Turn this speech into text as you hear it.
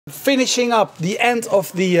finishing up the end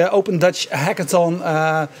of the Open Dutch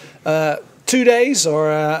Hackathon. 2 days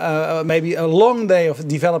or maybe a long day of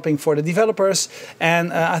developing for the developers,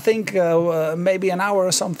 and I think maybe an hour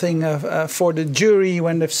or something for the jury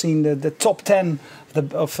when they've seen the top 10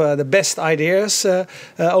 of the best ideas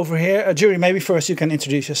over here. Jury, maybe first you can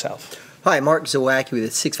introduce yourself. Hi, Mark Zawacki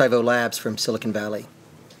with 650 Labs from Silicon Valley.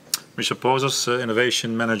 Mr. Pozos,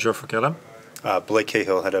 Innovation Manager for Kellum. Blake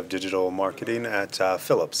Cahill, Head of Digital Marketing at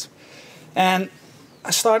Philips. And I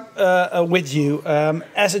start with you.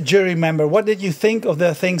 As a jury member, what did you think of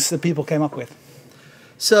the things that people came up with?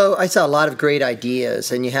 So I saw a lot of great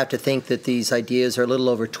ideas, and you have to think that these ideas are a little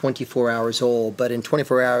over 24 hours old, but in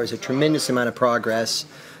 24 hours a tremendous amount of progress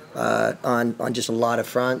on just a lot of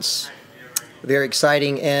fronts. Very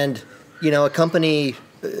exciting. And a company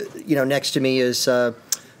next to me is a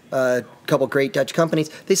couple great Dutch companies.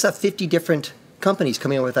 They saw 50 different companies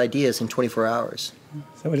coming up with ideas in 24 hours.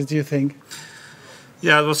 So what did you think?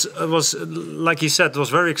 Yeah, it was like you said, it was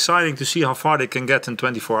very exciting to see how far they can get in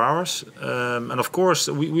 24 hours. And of course,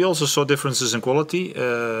 we also saw differences in quality.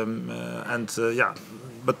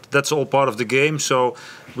 But that's all part of the game. So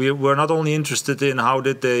we're not only interested in how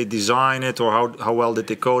did they design it or how well did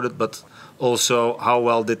they code it, but also how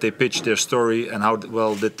well did they pitch their story and how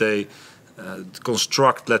well did they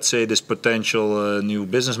construct, let's say, this potential new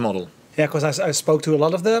business model. Yeah, because I spoke to a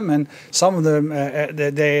lot of them, and some of them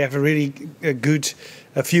they have a really good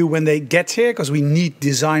view when they get here, because we need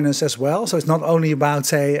designers as well. So it's not only about,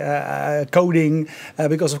 say, coding,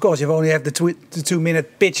 because of course you only have the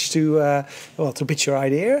 2-minute pitch to pitch your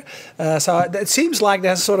idea. So it seems like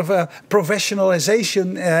there's sort of a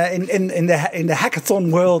professionalization in the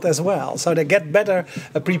hackathon world as well. So they get better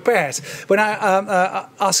prepared. When I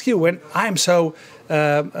ask you, when I'm so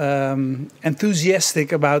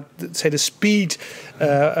enthusiastic about, say, the speed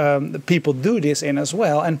people do this in as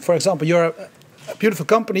well. And for example, you're a beautiful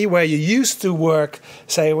company where you used to work,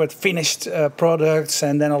 say, with finished products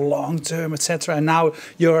and then a long term, etc. And now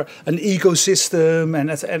you're an ecosystem and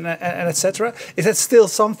etc. Is that still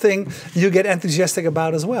something you get enthusiastic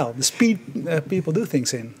about as well? The speed people do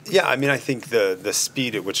things in. Yeah, I mean, I think the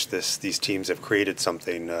speed at which these teams have created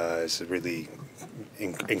something is really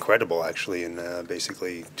incredible, actually, in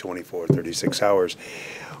basically 24, 36 hours.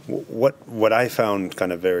 What I found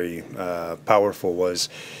kind of very powerful was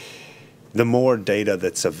the more data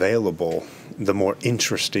that's available, the more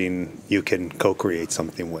interesting you can co-create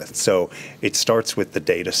something with. So it starts with the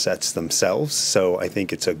data sets themselves. So I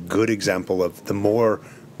think it's a good example of the more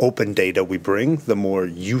open data we bring, the more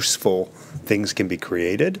useful things can be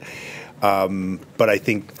created. But I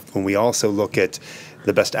think when we also look at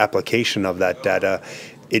the best application of that data,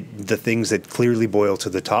 the things that clearly boil to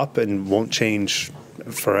the top and won't change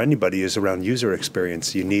for anybody is around user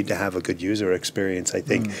experience. You need to have a good user experience, I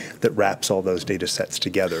think, that wraps all those data sets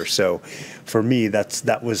together. So for me,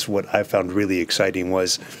 that was what I found really exciting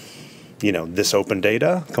was, this open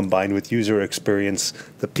data combined with user experience.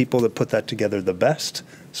 The people that put that together the best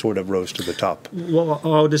sort of rose to the top. Well,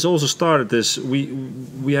 how this also started is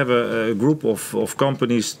we have a group of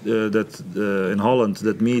companies that in Holland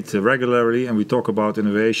that meet regularly, and we talk about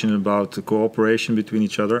innovation, about cooperation between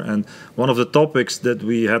each other. And one of the topics that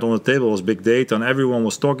we had on the table was big data, and everyone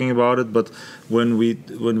was talking about it. But when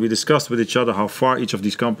we discussed with each other how far each of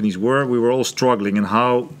these companies were, we were all struggling, and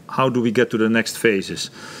how do we get to the next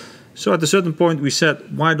phases? So at a certain point we said,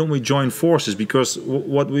 why don't we join forces? Because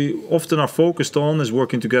what we often are focused on is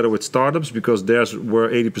working together with startups, because there's where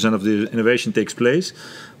 80% of the innovation takes place.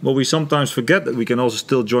 But we sometimes forget that we can also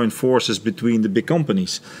still join forces between the big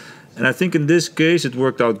companies. And I think in this case it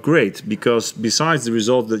worked out great, because besides the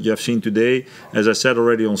result that you have seen today, as I said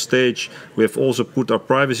already on stage, we have also put our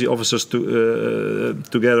privacy officers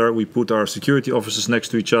together, we put our security officers next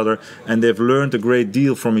to each other, and they've learned a great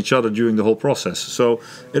deal from each other during the whole process. So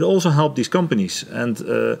it also helped these companies, and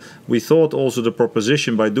we thought also the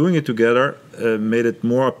proposition by doing it together made it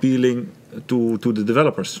more appealing to the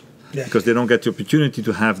developers. Yeah. Because they don't get the opportunity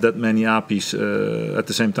to have that many APIs at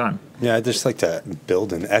the same time. Yeah, I'd just like to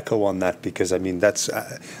build an echo on that, because I mean that's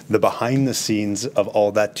the behind the scenes of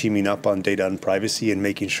all that teaming up on data and privacy and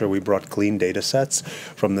making sure we brought clean data sets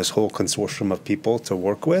from this whole consortium of people to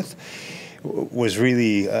work with was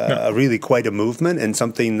really really quite a movement, and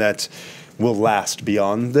something that will last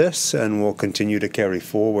beyond this and will continue to carry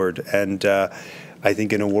forward. And I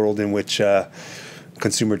think in a world in which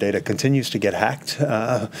consumer data continues to get hacked,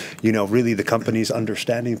 really the companies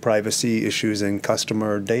understanding privacy issues and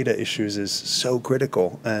customer data issues is so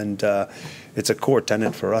critical, and it's a core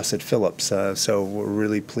tenet for us at Philips. So we're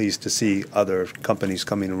really pleased to see other companies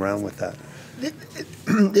coming around with that.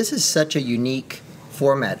 This is such a unique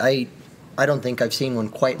format. I don't think I've seen one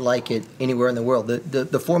quite like it anywhere in the world.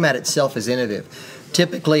 The format itself is innovative.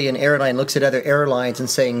 Typically, an airline looks at other airlines and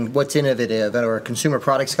saying, what's innovative? Or a consumer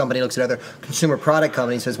products company looks at other consumer product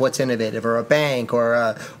companies and says, what's innovative? Or a bank or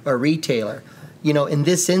a retailer. You know, in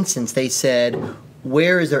this instance, they said,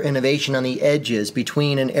 where is there innovation on the edges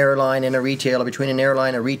between an airline and a retailer, between an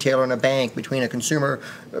airline, a retailer, and a bank, between a consumer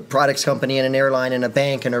products company and an airline and a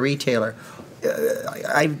bank and a retailer?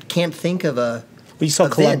 I can't think of a... You saw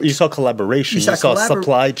collaboration, you saw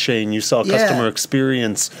supply chain, you saw customer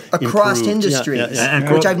experience across improved. industries,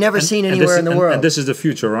 which I've never seen anywhere in the world. And this is the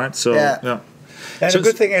future, right? So And the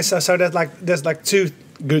good thing is, so that there's two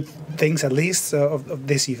good things at least of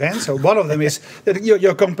this event. So one of them is that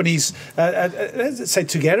your companies let's say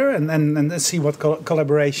together and see what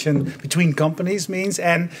collaboration between companies means,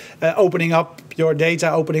 and opening up your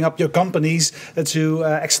data, opening up your companies to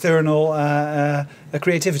external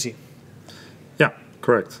creativity. Yeah,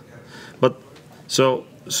 correct. But so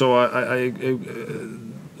I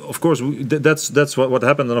of course that's what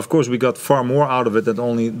happened, and of course we got far more out of it than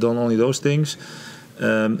only those things.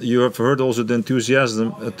 You have heard also the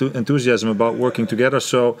enthusiasm about working together.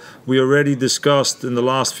 So we already discussed in the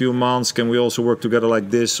last few months, can we also work together like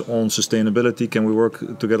this on sustainability? Can we work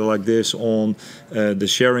together like this on the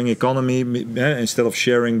sharing economy? Instead of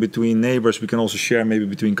sharing between neighbors, we can also share maybe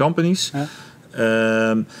between companies.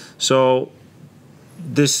 So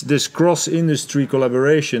this cross-industry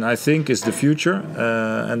collaboration, I think, is the future,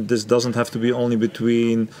 and this doesn't have to be only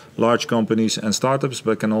between large companies and startups,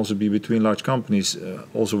 but can also be between large companies,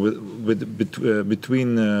 also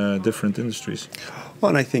between different industries. Well,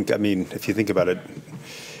 and I think, I mean, if you think about it,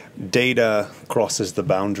 data crosses the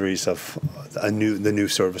boundaries of the new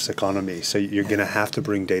service economy. So you're going to have to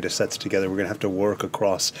bring data sets together. We're going to have to work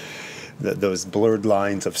across those blurred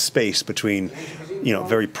lines of space between, you know,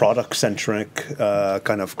 very product-centric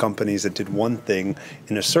kind of companies that did one thing.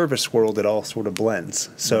 In a service world, it all sort of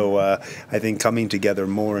blends. So I think coming together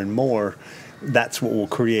more and more, that's what will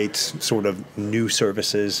create sort of new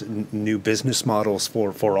services, new business models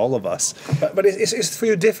for all of us. But is it for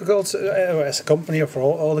you difficult as a company or for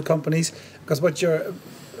all the companies? Because what you're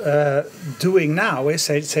doing now is,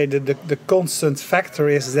 say the constant factor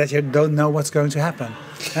is that you don't know what's going to happen,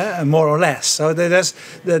 more or less. So there's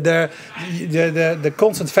the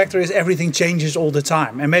constant factor is everything changes all the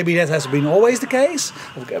time, and maybe that has been always the case.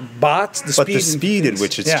 But the speed in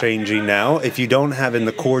which it's changing now, if you don't have in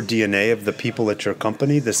the core DNA of the people at your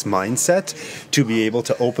company this mindset to be able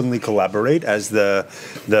to openly collaborate as the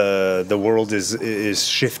world is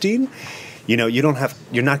shifting. You know, you're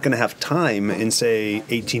not going to have time in, say,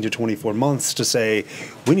 18 to 24 months to say,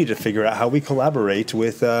 we need to figure out how we collaborate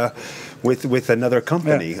with another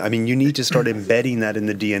company. Yeah. I mean, you need to start embedding that in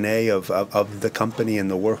the DNA of the company and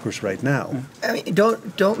the workers right now. I mean,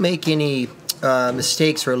 don't make any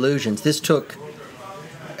mistakes or illusions. This took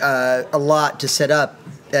a lot to set up,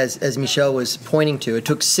 as Michel was pointing to. It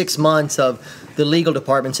took 6 months of the legal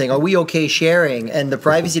department saying, are we okay sharing? And the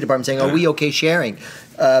privacy department saying, are we okay sharing?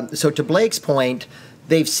 So to Blake's point,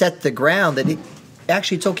 they've set the ground that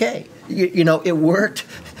it's okay. You know, it worked.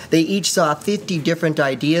 They each saw 50 different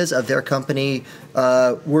ideas of their company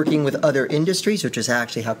working with other industries, which is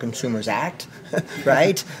actually how consumers act,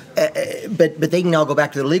 right? But they can now go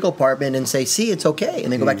back to the legal department and say, see, it's okay.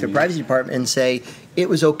 And they go back to the privacy department and say, it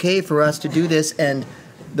was okay for us to do this, and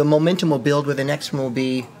the momentum will build where the next one will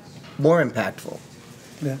be more impactful.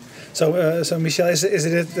 Yeah. So Michel,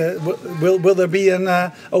 will there be an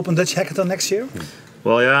Open Dutch Hackathon next year?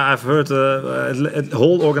 Well, yeah, I've heard a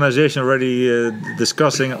whole organization already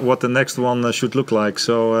discussing what the next one should look like.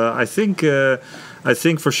 So I think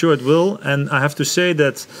for sure it will. And I have to say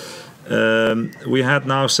that we had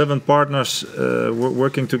now 7 partners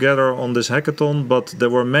working together on this hackathon, but there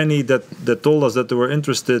were many that told us that they were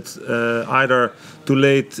interested either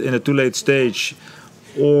in a too late stage,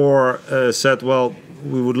 or said, well,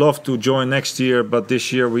 we would love to join next year, but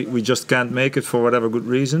this year we just can't make it for whatever good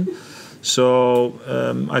reason. So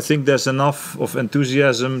I think there's enough of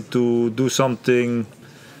enthusiasm to do something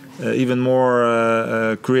even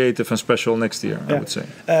more creative and special next year, I would say.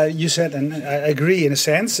 You said, and I agree in a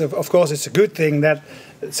sense, of course it's a good thing that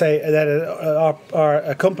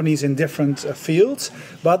are companies in different fields,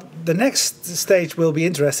 but the next stage will be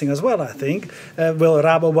interesting as well, I think. Will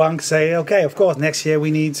Rabobank say, okay, of course, next year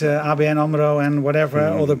we need ABN AMRO and whatever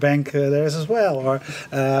other bank there is as well? Or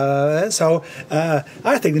I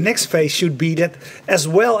think the next phase should be that, as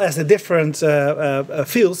well as the different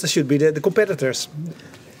fields, there should be the competitors.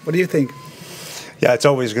 What do you think? Yeah, it's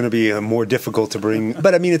always going to be more difficult to bring,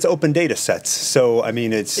 but I mean, it's open data sets. So, I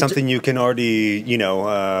mean, it's something you can already,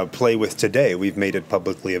 play with today. We've made it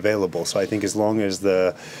publicly available. So I think as long as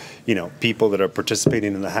the, people that are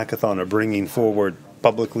participating in the hackathon are bringing forward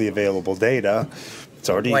publicly available data, it's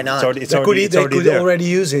already, why not? It's already there. Already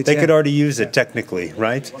use it. They could already use it technically,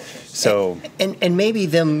 right? So, and maybe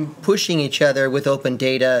them pushing each other with open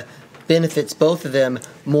data benefits both of them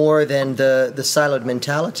more than the siloed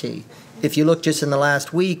mentality. If you look just in the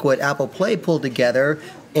last week, what Apple Play pulled together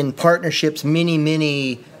in partnerships,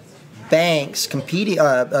 many banks competing,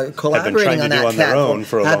 collaborating on that platform,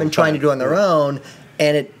 have been trying to do on their own,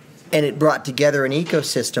 and it brought together an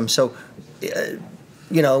ecosystem. So,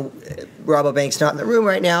 Rabobank's not in the room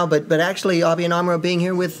right now, but actually, ABN AMRO being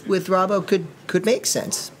here with Rabo could make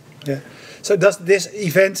sense. Yeah. So does this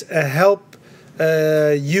event help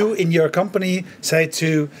you in your company, say,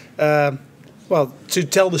 to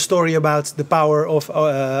tell the story about the power of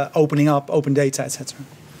opening up open data, etc.?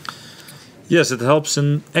 Yes, it helps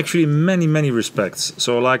in actually many respects.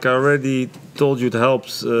 So like I already told you, it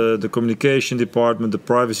helps the communication department, the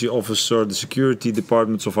privacy officer, the security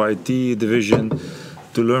departments of IT division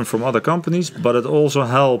to learn from other companies, but it also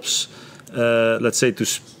helps, let's say, to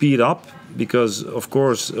speed up, because of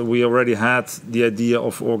course we already had the idea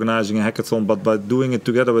of organizing a hackathon, but by doing it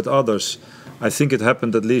together with others, I think it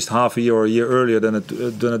happened at least half a year or a year earlier than it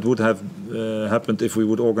would have happened if we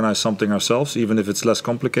would organize something ourselves, even if it's less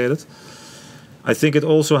complicated. I think it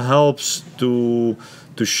also helps to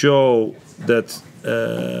show that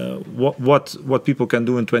what people can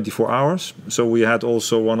do in 24 hours. So we had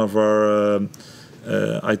also one of our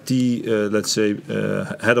IT, let's say,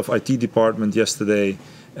 head of IT department yesterday,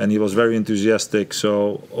 and he was very enthusiastic.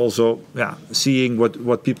 So also, seeing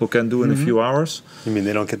what people can do in a few hours. You mean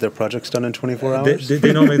they don't get their projects done in 24 hours?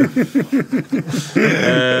 They don't make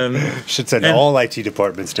should send all IT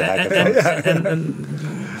departments to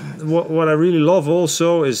hackathons. And what I really love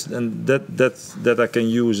also is, and that I can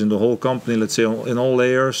use in the whole company, let's say in all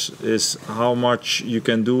layers, is how much you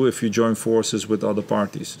can do if you join forces with other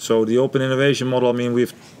parties. So the open innovation model, I mean,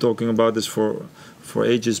 we've talking about this for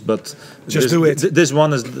ages, but do it. This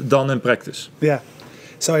one is done in practice. Yeah.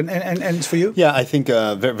 So and for you? Yeah, I think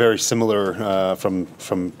very, very similar from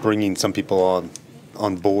bringing some people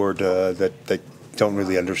on board that don't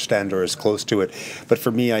really understand or is close to it. But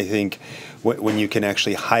for me, I think when you can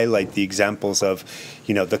actually highlight the examples of,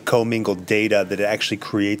 the commingled data, that it actually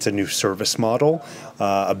creates a new service model,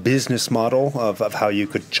 a business model of how you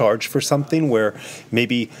could charge for something, where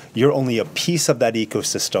maybe you're only a piece of that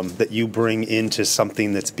ecosystem that you bring into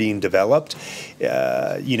something that's being developed.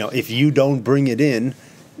 If you don't bring it in,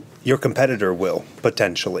 your competitor will,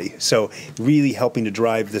 potentially. So really helping to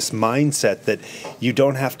drive this mindset that you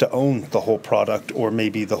don't have to own the whole product or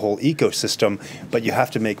maybe the whole ecosystem, but you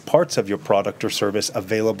have to make parts of your product or service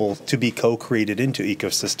available to be co-created into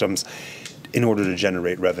ecosystems in order to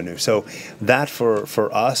generate revenue. So that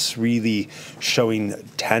for us, really showing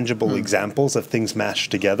tangible examples of things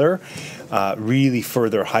mashed together, really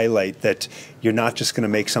further highlight that you're not just going to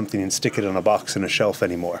make something and stick it on a box and a shelf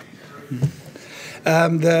anymore.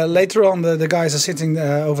 Later on, the guys are sitting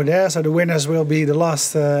over there, so the winners will be the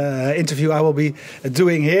last interview I will be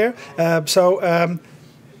doing here.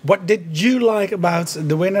 What did you like about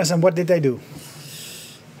the winners, and what did they do?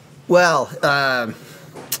 Well, I'm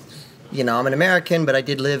an American, but I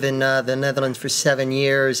did live in the Netherlands for 7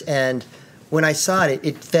 years, and when I saw it,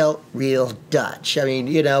 it felt real Dutch. I mean,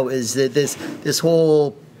 it was this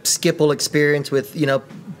whole Schiphol experience with,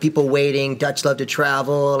 people waiting. Dutch love to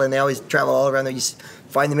travel, and they always travel all around. You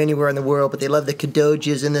find them anywhere in the world, but they love the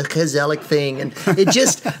cadeautjes and the gezellig thing. And it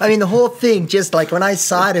just, the whole thing, just like when I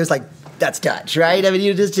saw it, it was like, that's Dutch, right? I mean,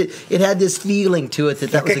 it had this feeling to it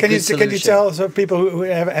that was a good solution. Can you tell some people who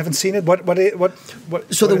haven't seen it what?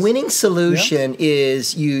 So the winning solution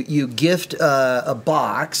is you gift a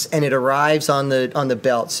box, and it arrives on the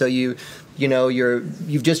belt. So you've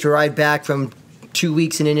just arrived back from 2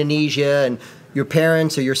 weeks in Indonesia, and your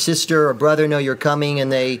parents or your sister or brother know you're coming, and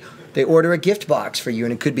they order a gift box for you,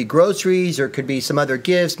 and it could be groceries or it could be some other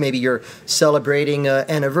gifts. Maybe you're celebrating an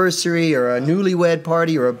anniversary or a newlywed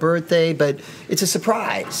party or a birthday, but it's a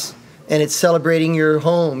surprise, and it's celebrating your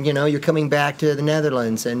home. You're coming back to the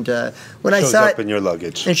Netherlands, and when I saw it, shows up in your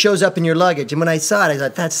luggage. It shows up in your luggage, and when I saw it, I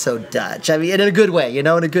thought, that's so Dutch. I mean, in a good way, in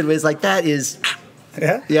a good way. It's like, that is,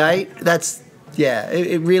 it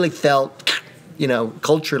really felt,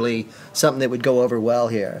 culturally, something that would go over well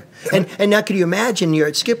here. And now, could you imagine you're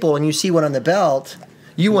at Schiphol and you see one on the belt?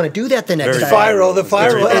 You want to do that the next time. The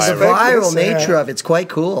viral nature of it's quite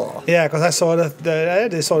cool. Yeah, because I saw the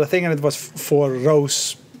thing, and it was 4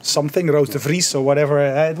 rows something, Roos de Vries or whatever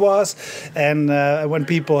it was. And when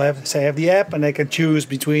people have the app and they can choose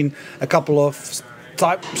between a couple of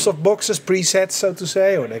types of boxes, presets, so to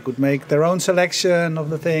say, or they could make their own selection of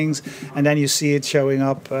the things, and then you see it showing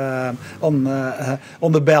up on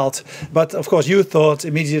the belt. But of course, you thought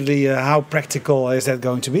immediately, how practical is that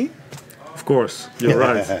going to be? Of course, you're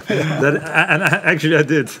right. Actually, I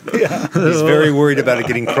did. Yeah. He's very worried about it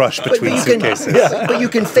getting crushed between suitcases. But you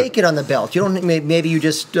can fake it on the belt. You don't. Maybe you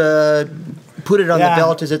just put it on the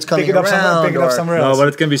belt as it's coming around. Pick it up somewhere else. No,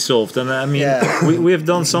 but it can be solved. And I mean, we have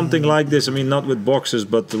done something like this. I mean, not with boxes,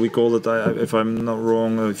 but we call it, if I'm not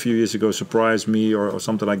wrong, a few years ago, Surprise Me or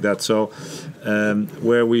something like that. So,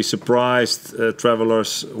 where we surprised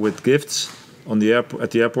travelers with gifts on the at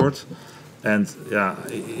the airport. And yeah,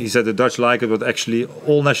 he said the Dutch like it, but actually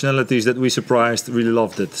all nationalities that we surprised really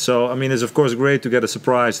loved it. So I mean, it's of course great to get a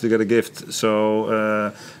surprise, to get a gift.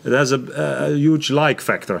 So it has a huge like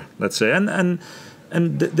factor, let's say, and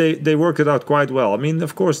they worked it out quite well. I mean,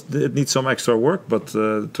 of course it needs some extra work, but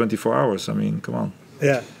 24 hours. I mean, come on.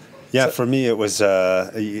 Yeah, yeah. So, for me, it was.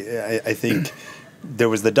 I think there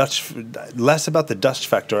was the Dutch, less about the Dutch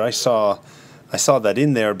factor. I saw that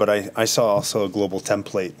in there, but I saw also a global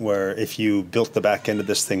template where if you built the back end of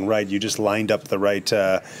this thing right, you just lined up the right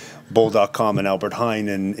Bol.com and Albert Heijn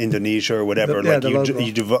in Indonesia or whatever.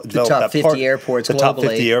 You develop the top 50 airports globally. Top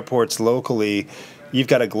 50 airports locally. You've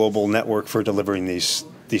got a global network for delivering this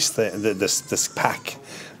pack,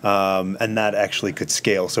 and that actually could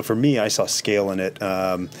scale. So for me, I saw scale in it.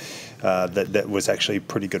 That was actually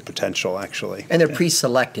pretty good potential, actually. And they're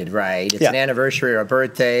pre-selected, right? It's an anniversary or a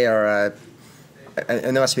birthday or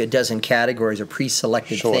and there must be a dozen categories or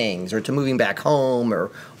pre-selected things, or it's moving back home,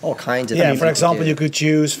 or all kinds of things. Yeah, for example, you could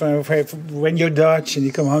choose for when you're Dutch and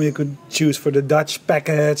you come home, you could choose for the Dutch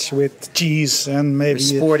package with cheese and maybe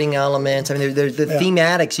sporting elements. I mean, there's the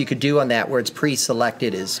thematics you could do on that where it's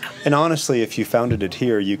pre-selected is. And honestly, if you founded it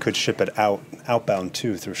here, you could ship it outbound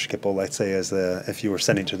too through Schiphol. Let's say if you were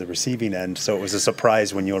sending to the receiving end, so it was a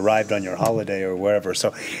surprise when you arrived on your holiday or wherever.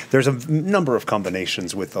 So there's a number of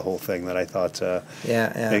combinations with the whole thing that I thought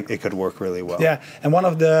it could work really well. Yeah, and one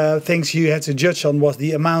of the things you had to judge on was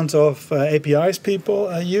the amount of APIs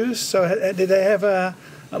people use. So did they have a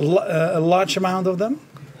large amount of them?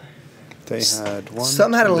 They had one.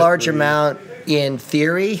 Some had a large amount in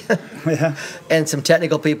theory, and some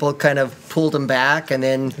technical people kind of pulled them back, and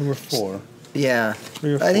then there were 4. Yeah,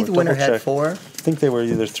 3 or 4. I think the winner had 4. I think they were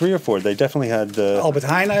either 3 or 4. They definitely had Albert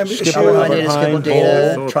Heijn, Schiphol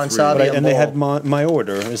Data, Transavia, and they had my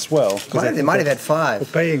order as well. They might have had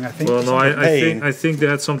 5. Paying, I think. Well, no, I think they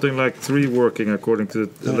had something like 3 working according to.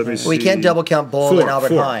 Let me see. We can't double count Bol and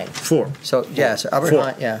Albert Heijn. 4. So so Albert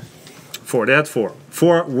Heijn, 4. They had 4.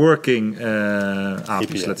 4 working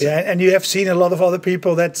APIs. Let's say. Yeah, and you have seen a lot of other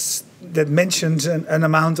people that mentioned an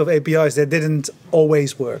amount of APIs that didn't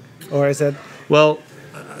always work, or is that? Well,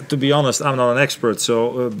 to be honest, I'm not an expert,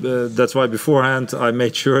 so that's why beforehand I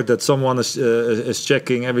made sure that someone is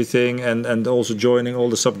checking everything and also joining all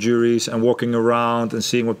the sub-juries and walking around and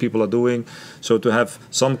seeing what people are doing. So to have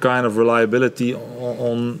some kind of reliability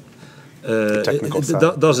on the technical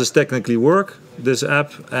side. Does this technically work, this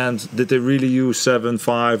app, and did they really use 7,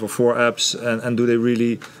 5 or 4 apps, and do they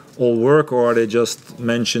really all work, or are they just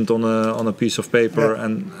mentioned on a piece of paper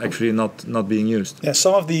and actually not being used? Yeah,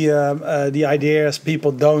 some of the ideas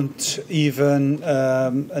people don't even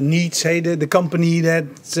need, say, the company that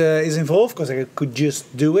is involved, because they could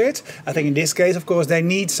just do it. I think in this case, of course, they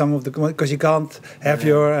need some of the, because you can't have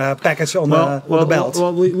your package on the belt.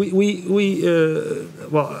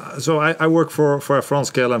 So I work for Air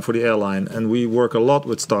France KLM, for the airline, and we work a lot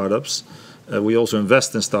with startups. We also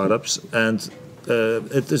invest in startups, and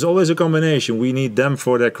it is always a combination. We need them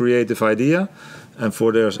for their creative idea and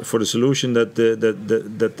for the solution that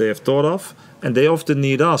they have thought of, and they often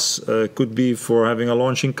need us. Could be for having a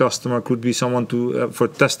launching customer, could be someone for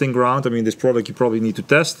testing ground. I mean, this product you probably need to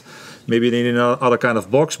test. Maybe they need another kind of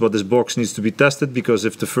box, but this box needs to be tested, because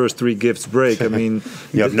if the first 3 gifts break, I mean,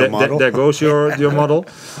 there goes your model.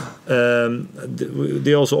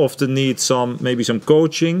 They also often need maybe some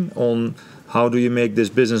coaching on how do you make this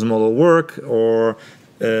business model work, or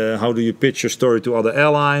how do you pitch your story to other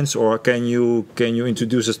airlines, or can you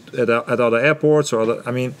introduce us at other airports or other?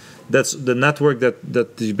 I mean, that's the network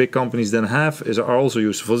that these big companies then are also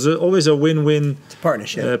useful. It's always a win-win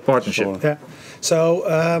partnership. Sure. Yeah. So,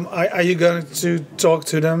 are you going to talk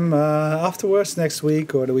to them afterwards, next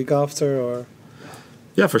week or the week after, or?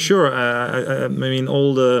 Yeah, for sure. I mean,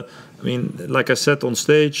 like I said on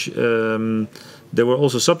stage. There were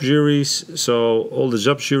also sub-juries, so all the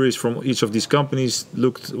sub-juries from each of these companies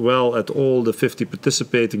looked well at all the 50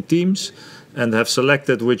 participating teams and have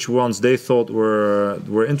selected which ones they thought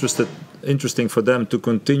were interesting for them to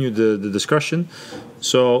continue the discussion.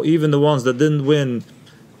 So even the ones that didn't win,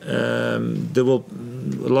 a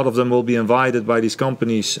lot of them will be invited by these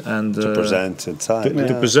companies and to present inside.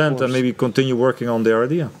 To present and maybe continue working on their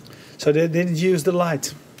idea. So they didn't use the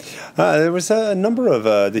light. There was a number of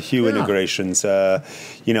the Hue integrations.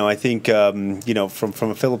 I think from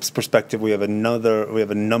a Philips perspective, we have a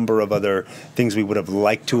number of other things we would have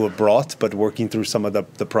liked to have brought, but working through some of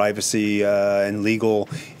the privacy and legal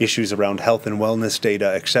issues around health and wellness data,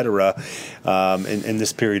 etc. In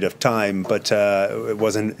this period of time, but it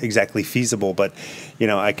wasn't exactly feasible. But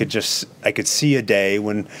I could see a day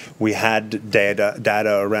when we had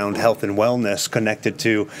data around health and wellness connected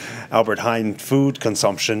to Albert Heijn food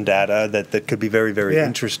consumption data that could be very, very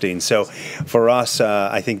interesting. So for us,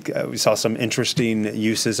 I think we saw some interesting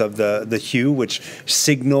uses of the Hue, which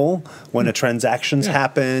signal when a transaction's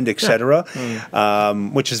happened, etc.,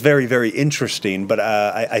 which is very, very interesting. But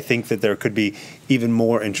I think that there could be even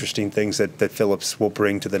more interesting things that Philips will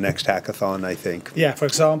bring to the next hackathon, I think. Yeah, for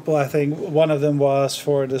example, I think one of them was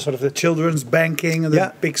for the sort of the children's banking,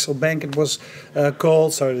 the Pixel Bank it was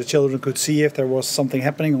called, so the children could see if there was something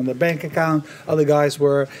happening on their bank account. Other guys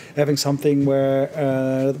were having something where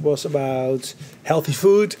it was about healthy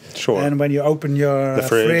food. Sure. And when you open your the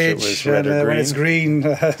fridge and when it's green,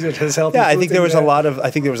 it's healthy. Yeah, food I think there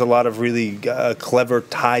was a lot of really clever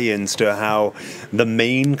tie-ins to how the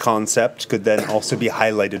main concept could then also be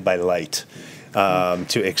highlighted by light.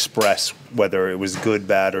 To express whether it was good,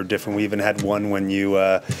 bad, or different. We even had one when you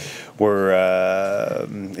it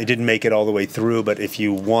didn't make it all the way through, but if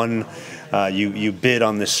you won, you bid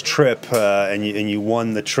on this trip and you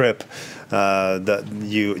won the trip,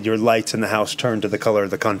 your lights in the house turned to the color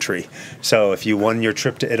of the country. So if you won your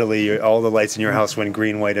trip to Italy, all the lights in your house went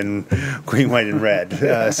green, white, and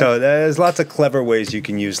red. So there's lots of clever ways you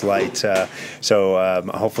can use light. So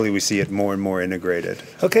hopefully we see it more and more integrated.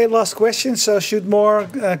 Okay, last question. So should more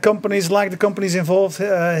companies like the companies involved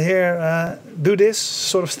here do this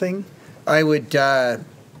sort of thing? I would, as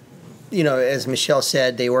Michel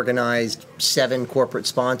said, they organized 7 corporate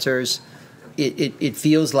sponsors. It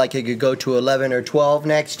feels like it could go to 11 or 12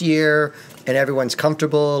 next year, and everyone's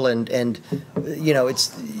comfortable, and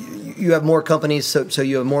it's you have more companies, so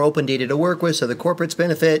you have more open data to work with, so the corporates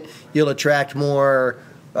benefit. You'll attract more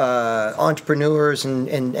entrepreneurs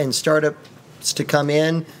and startups to come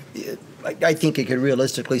in. I think it could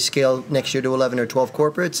realistically scale next year to 11 or 12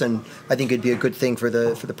 corporates, and I think it'd be a good thing for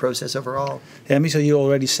the process overall. Yeah, Michel, you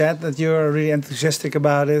already said that you're really enthusiastic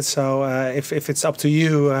about it. So if it's up to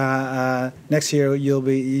you, next year you'll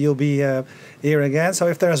be here again. So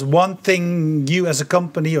if there's one thing you as a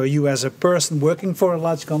company or you as a person working for a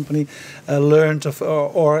large company learned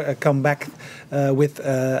or come back with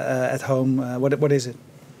at home, what is it?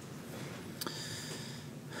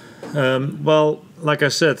 Well, like I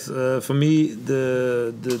said, for me,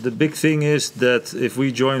 the big thing is that if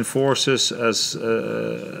we join forces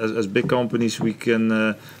as big companies, we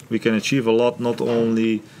can achieve a lot, not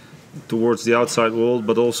only towards the outside world,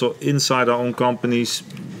 but also inside our own companies.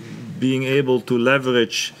 Being able to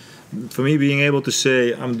leverage, for me, being able to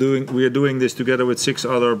say, we are doing this together with 6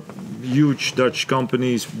 other huge Dutch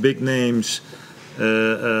companies, big names,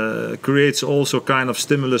 creates also kind of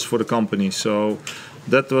stimulus for the company. So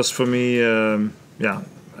that was for me,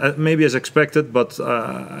 maybe as expected, but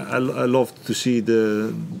I love to see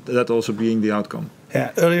that also being the outcome.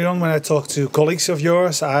 Yeah, earlier on when I talked to colleagues of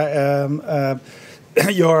yours,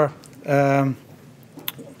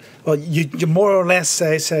 you more or less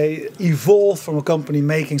say evolve from a company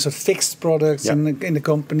making sort of fixed products in the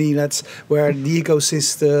company. That's where the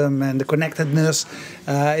ecosystem and the connectedness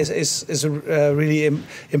is really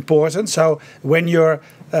important. So when you're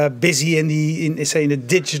busy in the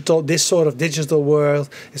digital, this sort of digital world,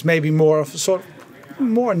 it's maybe more of a sort of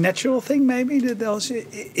more natural thing, maybe.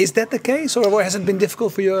 Is that the case, or has it been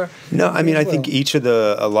difficult for your? No, I mean, I think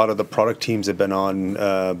a lot of the product teams have been on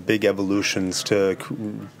big evolutions to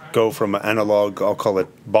go from analog, I'll call it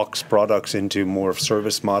box products, into more of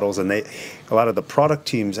service models, and a lot of the product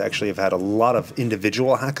teams actually have had a lot of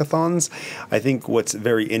individual hackathons. I think what's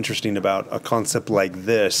very interesting about a concept like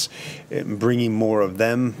this, bringing more of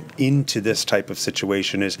them into this type of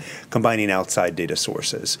situation, is combining outside data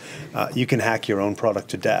sources. You can hack your own product product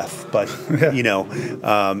to death. But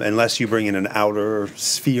unless you bring in an outer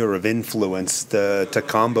sphere of influence to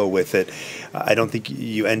combo with it, I don't think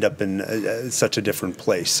you end up in such a different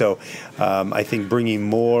place. So I think bringing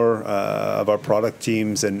more of our product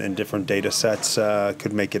teams and different data sets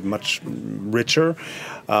could make it much richer.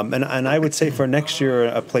 And I would say for next year,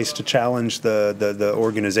 a place to challenge the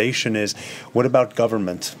organization is, what about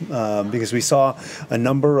government? Because we saw a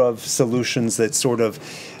number of solutions that sort of,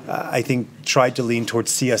 I think, tried to lean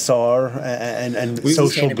towards CSR and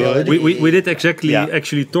social good. We did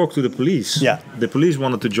actually talk to the police. Yeah. The police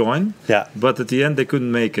wanted to join, yeah, but at the end they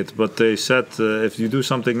couldn't make it. But they said, if you do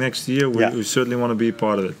something next year, we certainly want to be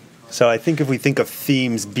part of it. So I think if we think of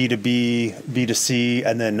themes, B2B, B2C,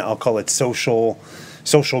 and then I'll call it social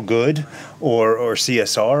good or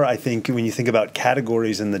CSR, I think when you think about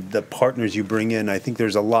categories and the partners you bring in, I think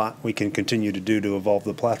there's a lot we can continue to do to evolve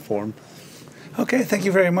the platform. Okay, thank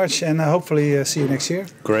you very much, and hopefully see you next year.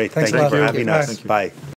 Great. Thanks Thank you for a lot. having us. Bye.